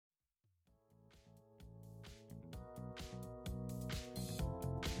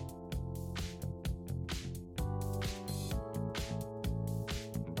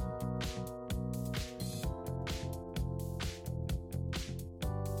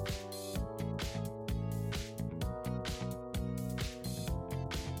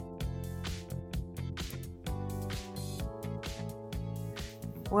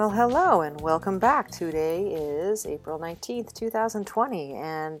Well, hello and welcome back. Today is April 19th, 2020,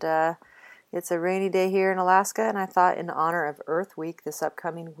 and it's a rainy day here in Alaska, and I thought in honor of Earth Week, this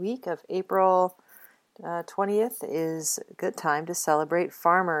upcoming week of April 20th is a good time to celebrate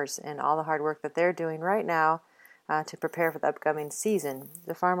farmers and all the hard work that they're doing right now to prepare for the upcoming season.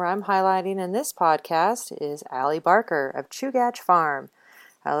 The farmer I'm highlighting in this podcast is Allie Barker of Chugach Farm.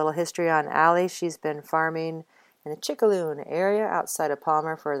 A little history on Allie. She's been farming in the Chicaloon area outside of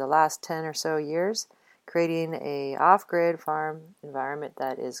Palmer for the last 10 or so years, creating a off-grid farm environment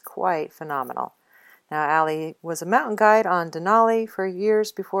that is quite phenomenal. Now, Allie was a mountain guide on Denali for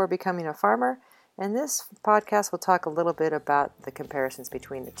years before becoming a farmer, and this podcast will talk a little bit about the comparisons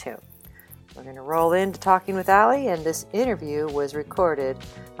between the two. We're going to roll into talking with Allie, and this interview was recorded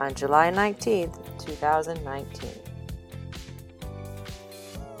on July 19th, 2019.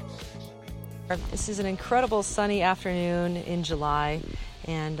 This is an incredible sunny afternoon in July,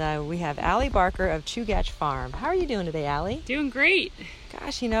 and we have Allie Barker of Chugach Farm. How are you doing today, Allie? Doing great.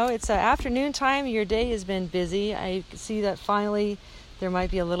 Gosh, it's afternoon time. Your day has been busy. I see that finally there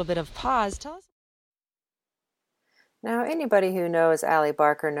might be a little bit of pause. Tell us. Now, anybody who knows Allie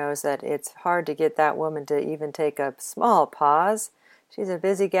Barker knows that it's hard to get that woman to even take a small pause. She's a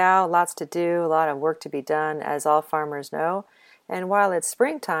busy gal, lots to do, a lot of work to be done, as all farmers know. And while it's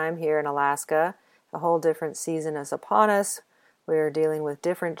springtime here in Alaska, a whole different season is upon us. We're dealing with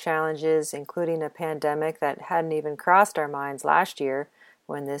different challenges, including a pandemic that hadn't even crossed our minds last year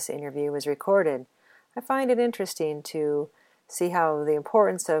when this interview was recorded. I find it interesting to see how the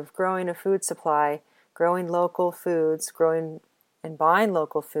importance of growing a food supply, growing local foods, growing and buying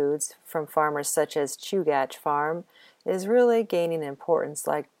local foods from farmers such as Chugach Farm is really gaining importance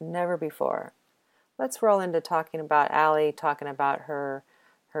like never before. Let's roll into talking about Allie, talking about her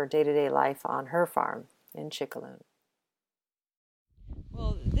day-to-day life on her farm in Chicaloon.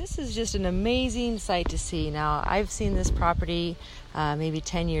 Well, this is just an amazing sight to see. Now, I've seen this property maybe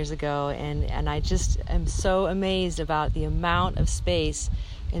 10 years ago, and I just am so amazed about the amount of space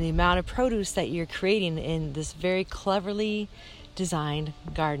and the amount of produce that you're creating in this very cleverly designed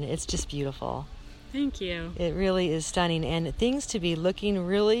garden. It's just beautiful. Thank you. It really is stunning, and things to be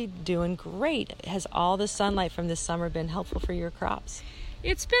doing great. Has all the sunlight from this summer been helpful for your crops?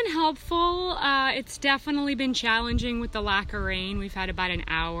 It's been helpful. It's definitely been challenging with the lack of rain. We've had about an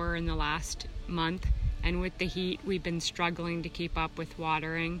hour in the last month, and with the heat, we've been struggling to keep up with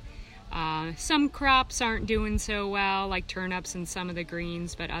watering. Some crops aren't doing so well, like turnips and some of the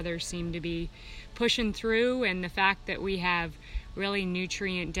greens, but others seem to be pushing through, and the fact that we have really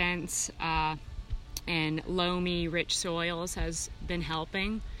nutrient-dense and loamy, rich soils has been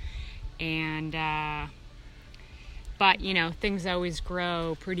helping. And but things always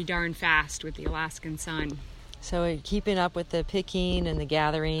grow pretty darn fast with the Alaskan sun. So keeping up with the picking and the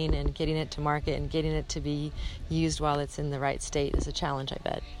gathering and getting it to market and getting it to be used while it's in the right state is a challenge, I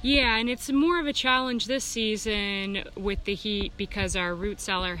bet. Yeah, and it's more of a challenge this season with the heat because our root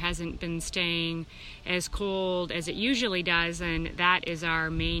cellar hasn't been staying as cold as it usually does, and that is our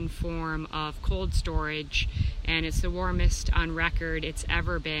main form of cold storage, and it's the warmest on record it's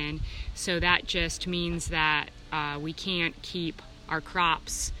ever been. So that just means that we can't keep our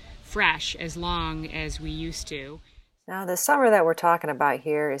crops fresh as long as we used to. Now, the summer that we're talking about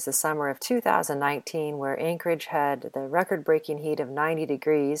here is the summer of 2019, where Anchorage had the record-breaking heat of 90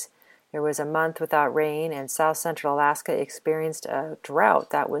 degrees. There was a month without rain, and South Central Alaska experienced a drought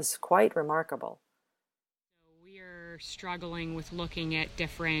that was quite remarkable. We are struggling with looking at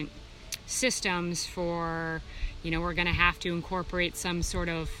different systems for, we're going to have to incorporate some sort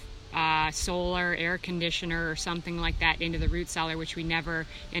of solar air conditioner or something like that into the root cellar, which we never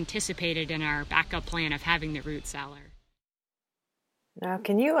anticipated in our backup plan of having the root cellar. Now,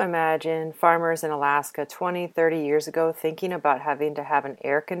 can you imagine farmers in Alaska 20, 30 years ago thinking about having to have an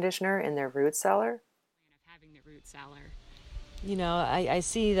air conditioner in their root cellar? I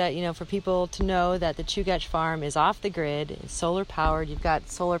see that, for people to know that the Chugach Farm is off the grid, it's solar powered, you've got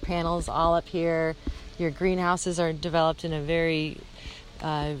solar panels all up here, your greenhouses are developed in a very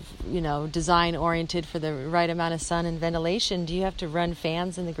design oriented for the right amount of sun and ventilation. Do you have to run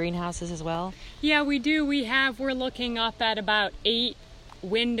fans in the greenhouses as well? Yeah, we do. We're looking up at about 8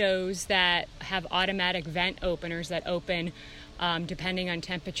 windows that have automatic vent openers that open depending on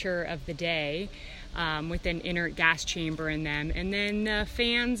temperature of the day, with an inert gas chamber in them. And then the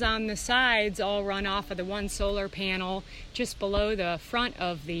fans on the sides all run off of the one solar panel just below the front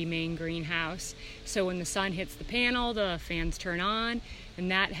of the main greenhouse. So when the sun hits the panel, the fans turn on,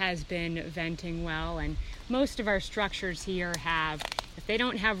 and that has been venting well. And most of our structures here have, if they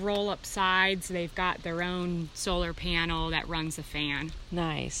don't have roll-up sides, they've got their own solar panel that runs the fan.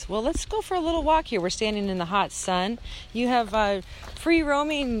 Nice. Well, let's go for a little walk here. We're standing in the hot sun. You have free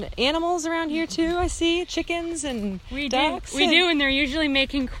roaming animals around here too, I see. Chickens and ducks. We do, and they're usually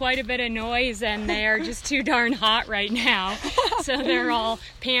making quite a bit of noise, and they are just too darn hot right now. So they're all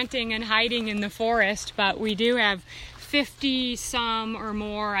panting and hiding in the forest. But we do have 50 some or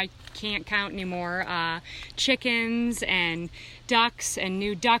more, I can't count anymore, chickens and ducks and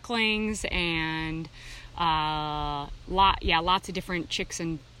new ducklings and lots of different chicks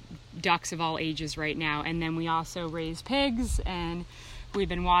and ducks of all ages right now. And then we also raise pigs, and we've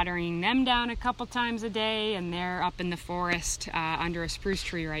been watering them down a couple times a day, and they're up in the forest under a spruce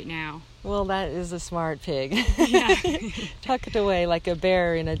tree right now. Well, that is a smart pig. Yeah. Tucked away like a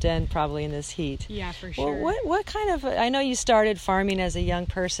bear in a den, probably in this heat. Yeah, for sure. Well, what kind of, I know you started farming as a young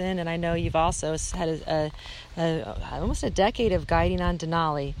person, and I know you've also had almost a decade of guiding on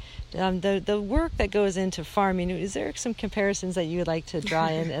Denali. The work that goes into farming, is there some comparisons that you would like to draw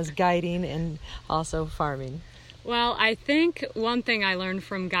in as guiding and also farming? Well, I think one thing I learned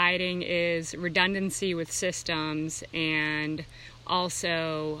from guiding is redundancy with systems, and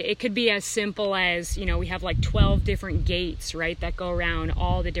also it could be as simple as, we have like 12 different gates, right, that go around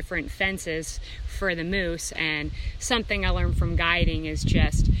all the different fences for the moose. And something I learned from guiding is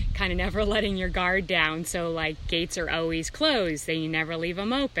just kind of never letting your guard down. So like gates are always closed, then you never leave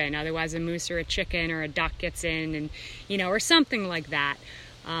them open, otherwise a moose or a chicken or a duck gets in, and or something like that.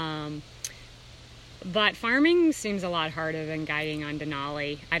 But farming seems a lot harder than guiding on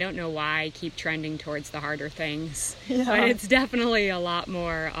Denali. I don't know why I keep trending towards the harder things, but it's definitely a lot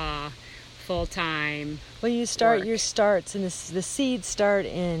more full-time. Well, you start work. Your starts, and the seeds start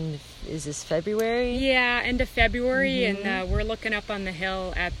in, is this February? Yeah, end of February, and we're looking up on the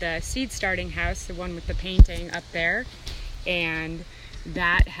hill at the seed starting house, the one with the painting up there, and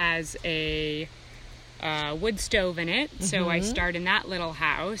that has a wood stove in it, so I start in that little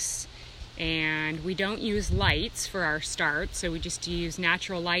house. And we don't use lights for our start, so we just use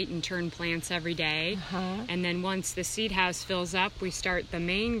natural light and turn plants every day. And then once the seed house fills up, we start the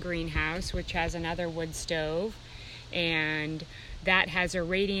main greenhouse, which has another wood stove, and that has a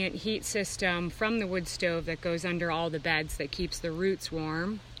radiant heat system from the wood stove that goes under all the beds that keeps the roots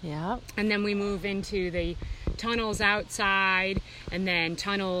warm. Yeah. And then we move into the tunnels outside, and then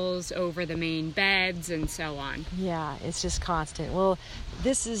tunnels over the main beds, and so on. Yeah, it's just constant. Well,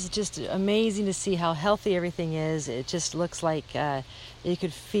 this is just amazing to see how healthy everything is. It just looks like you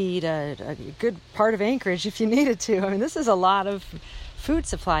could feed a good part of Anchorage if you needed to. I mean, this is a lot of food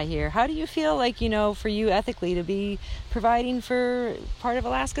supply here. How do you feel like, for you ethically to be providing for part of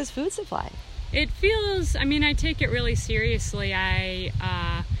Alaska's food supply? It feels, I take it really seriously. I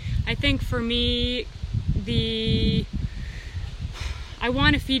think for me, I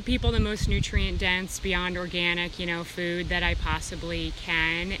want to feed people the most nutrient dense, beyond organic, food that I possibly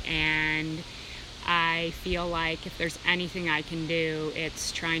can. And I feel like if there's anything I can do,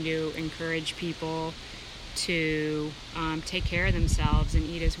 it's trying to encourage people to take care of themselves and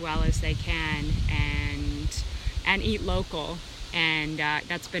eat as well as they can, and eat local. And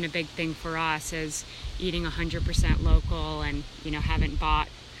that's been a big thing for us, is eating 100% local, and haven't bought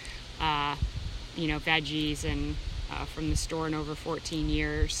veggies and from the store in over 14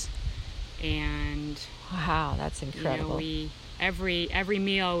 years. And wow, that's incredible. We every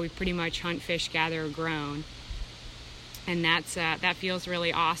meal we pretty much hunt, fish, gather, or grown, and that feels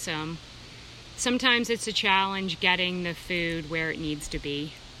really awesome. Sometimes it's a challenge getting the food where it needs to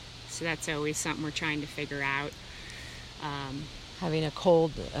be, so that's always something we're trying to figure out. Having a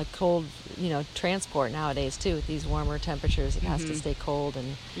cold, transport nowadays too, with these warmer temperatures, it has to stay cold,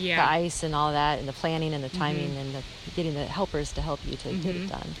 and the ice and all that, and the planning and the timing and getting the helpers to help you to get it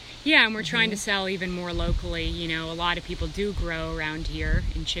done. Yeah, and we're trying to sell even more locally. A lot of people do grow around here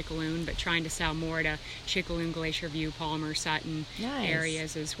in Chickaloon, but trying to sell more to Chickaloon, Glacier View, Palmer, Sutton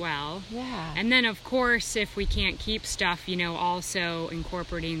areas as well. Yeah. And then, of course, if we can't keep stuff, also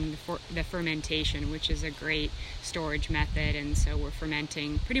incorporating the fermentation, which is a great storage method. And so we're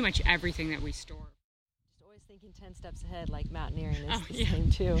fermenting pretty much everything that we store. Just always thinking 10 steps ahead, like mountaineering is the same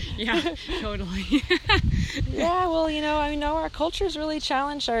too. Yeah, totally. Yeah, well, our culture's really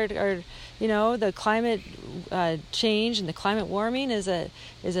challenged. Our the climate change and the climate warming is a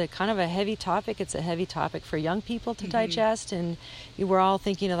kind of a heavy topic. It's a heavy topic for young people to digest, and we're all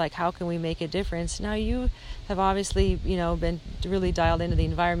thinking of like, how can we make a difference? Now, you have obviously, been really dialed into the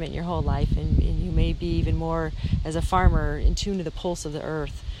environment your whole life, and you may be even more as a farmer in tune to the pulse of the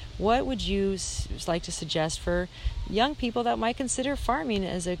earth. what would you like to suggest for young people that might consider farming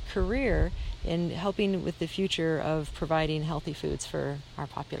as a career in helping with the future of providing healthy foods for our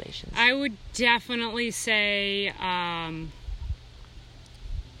populations? I would definitely say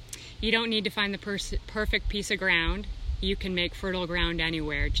you don't need to find the perfect piece of ground. You can make fertile ground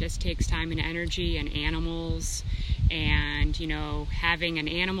anywhere. It just takes time and energy and animals, and having an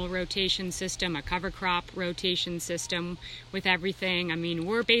animal rotation system, a cover crop rotation system with everything. I mean,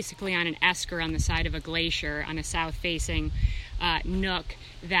 we're basically on an esker on the side of a glacier on a south-facing nook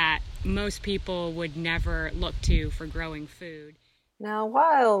that most people would never look to for growing food. Now,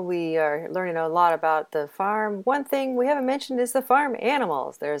 while we are learning a lot about the farm, one thing we haven't mentioned is the farm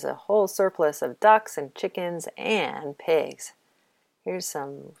animals. There's a whole surplus of ducks and chickens and pigs. Here's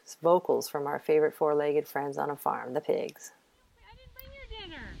some vocals from our favorite four-legged friends on a farm, the pigs. I didn't bring your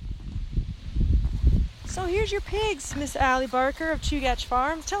dinner. So here's your pigs, Miss Allie Barker of Chugach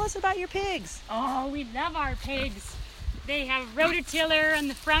Farm. Tell us about your pigs. Oh, we love our pigs. They have a rototiller in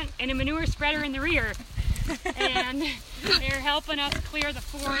the front and a manure spreader in the rear. And they're helping us clear the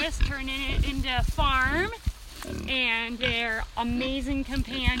forest, turning it into a farm. And they're amazing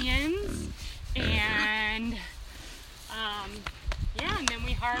companions. And and then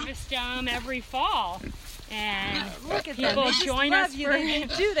we harvest them every fall. And look at people them. join us.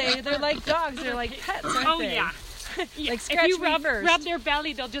 They're like dogs. They're like pets, aren't they? Yeah. Like if you rub their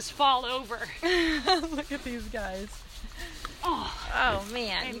belly, they'll just fall over. Look at these guys. Oh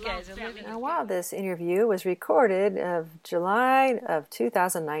man, you guys are living. Now, while this interview was recorded of July of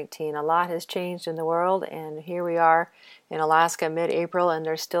 2019, a lot has changed in the world, and here we are in Alaska mid-April, and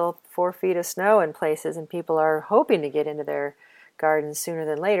there's still 4 feet of snow in places, and people are hoping to get into their gardens sooner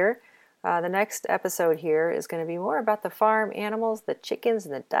than later. The next episode here is going to be more about the farm animals, the chickens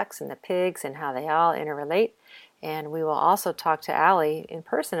and the ducks and the pigs, and how they all interrelate. And we will also talk to Allie in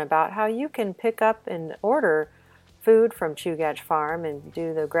person about how you can pick up and order food from Chugach Farm and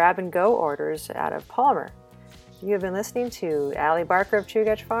do the grab-and-go orders out of Palmer. You have been listening to Allie Barker of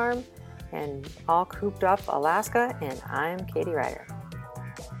Chugach Farm and All Cooped Up Alaska, and I'm Katie Ryder.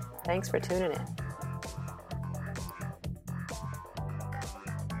 Thanks for tuning in.